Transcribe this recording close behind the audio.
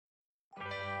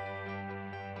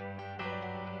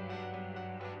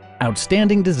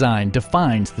Outstanding design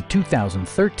defines the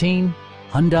 2013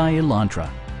 Hyundai Elantra.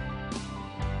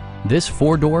 This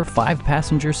four-door,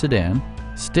 five-passenger sedan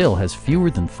still has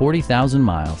fewer than 40,000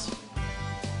 miles.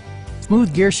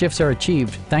 Smooth gear shifts are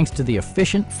achieved thanks to the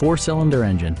efficient four-cylinder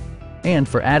engine. And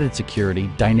for added security,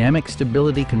 dynamic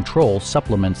stability control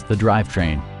supplements the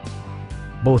drivetrain.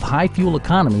 Both high fuel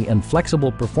economy and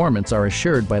flexible performance are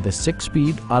assured by the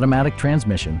six-speed automatic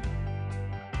transmission.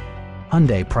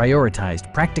 Hyundai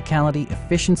prioritized practicality,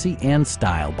 efficiency, and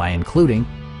style by including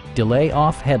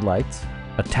delay-off headlights,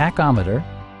 a tachometer,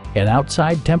 an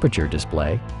outside temperature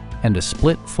display, and a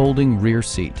split folding rear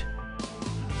seat.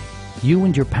 You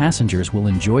and your passengers will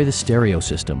enjoy the stereo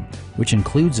system, which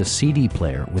includes a CD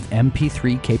player with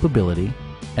MP3 capability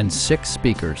and 6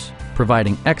 speakers,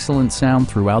 providing excellent sound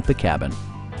throughout the cabin.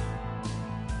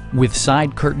 With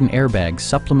side curtain airbags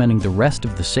supplementing the rest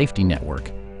of the safety network,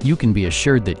 you can be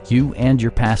assured that you and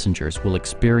your passengers will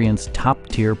experience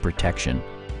top-tier protection.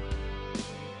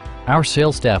 Our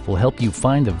sales staff will help you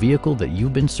find the vehicle that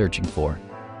you've been searching for.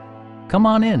 Come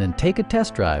on in and take a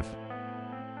test drive.